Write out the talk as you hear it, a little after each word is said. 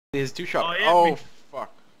His two shot. Oh,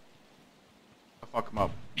 fuck. I'll fuck him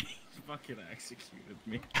up. He fucking executed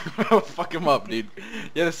me. I'll fuck him up, dude.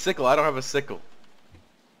 He had a sickle. I don't have a sickle.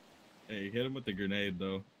 Hey, hit him with the grenade,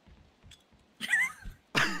 though.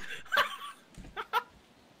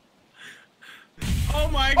 Oh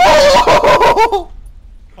my god! Oh!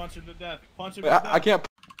 Punch him to death. Punch him to death. I can't.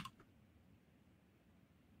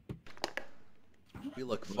 You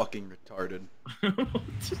look fucking retarded.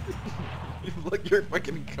 You look your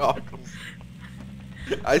fucking goggles.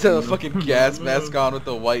 I just have a fucking gas mask on with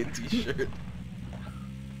a white t-shirt.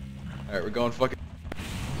 Alright, we're going fucking...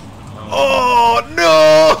 Oh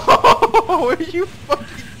no! Are you fucking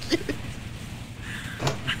kidding?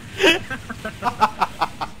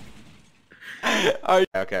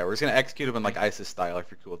 Okay, we're just gonna execute him in like ISIS style if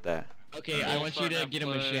you're cool with that. Okay, I want you to get a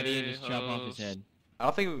machete and just chop off his head. I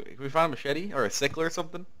don't think we find a machete or a sickle or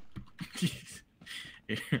something.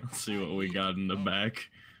 Here, let's see what we got in the back.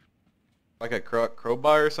 Like a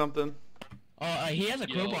crowbar or something. Oh, he has a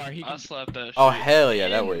crowbar. He can... I slapped that shit. Oh hell yeah,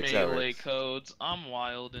 that In works. That melee works. codes. I'm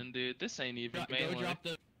wildin', dude. This ain't even melee. Go drop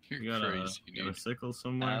the... You got a sickle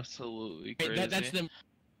somewhere? Absolutely crazy. Wait, that's the...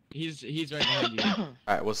 He's right behind you.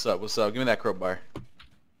 Alright, what's up? What's up? Give me that crowbar.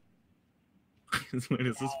 Wait,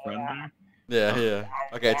 is this friend there? Yeah, yeah.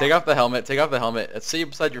 Okay, take off the helmet. Take off the helmet. Let's see you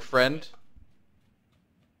beside your friend.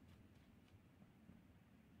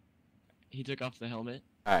 He took off the helmet.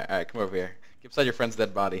 Alright, come over here. Get beside your friend's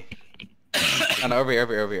dead body. Oh, no, over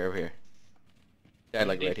here. Yeah,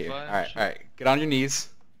 like right here. Alright. Get on your knees.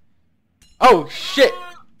 Oh, shit!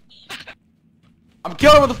 I'm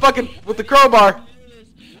killing with the crowbar!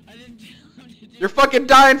 You're fucking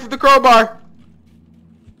dying from the crowbar!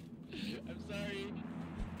 I'm sorry.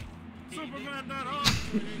 Superman that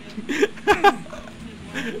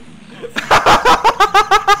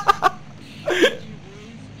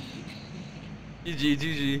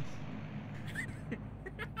GG.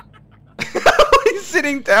 He's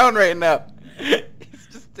sitting down right now. He's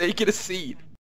just taking a seat.